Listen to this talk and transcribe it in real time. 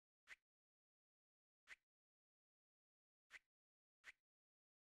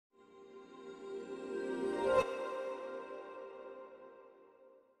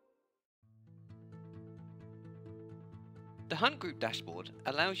Hunt Group dashboard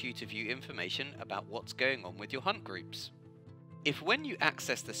allows you to view information about what's going on with your hunt groups. If when you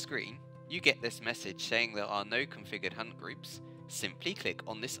access the screen, you get this message saying there are no configured hunt groups, simply click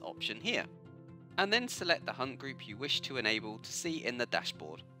on this option here, and then select the hunt group you wish to enable to see in the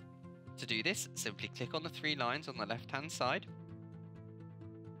dashboard. To do this, simply click on the three lines on the left hand side,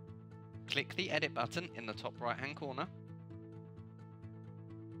 click the edit button in the top right hand corner,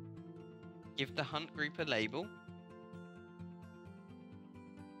 give the hunt group a label,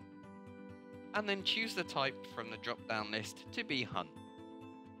 and then choose the type from the drop down list to be hunt.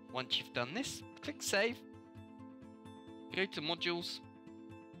 Once you've done this, click save, go to modules,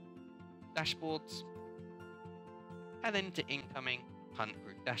 dashboards, and then to incoming hunt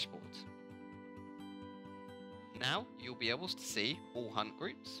group dashboards. Now you'll be able to see all hunt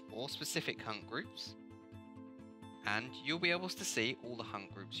groups or specific hunt groups, and you'll be able to see all the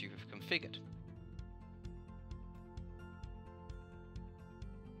hunt groups you have configured.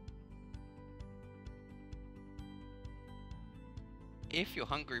 If your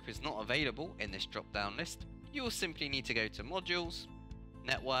hunt group is not available in this drop-down list, you will simply need to go to Modules,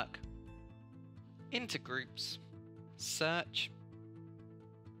 Network, into Groups, Search,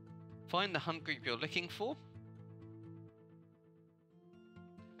 find the hunt group you're looking for,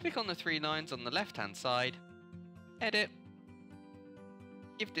 click on the three lines on the left-hand side, edit,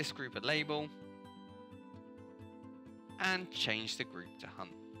 give this group a label, and change the group to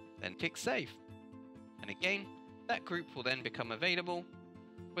hunt. Then click Save. And again, that group will then become available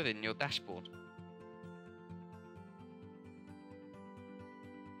within your dashboard.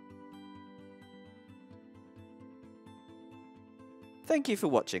 Thank you for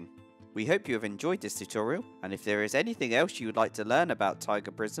watching. We hope you have enjoyed this tutorial, and if there is anything else you would like to learn about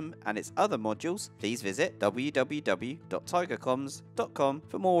Tiger Prism and its other modules, please visit www.tigercoms.com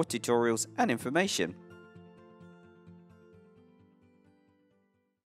for more tutorials and information.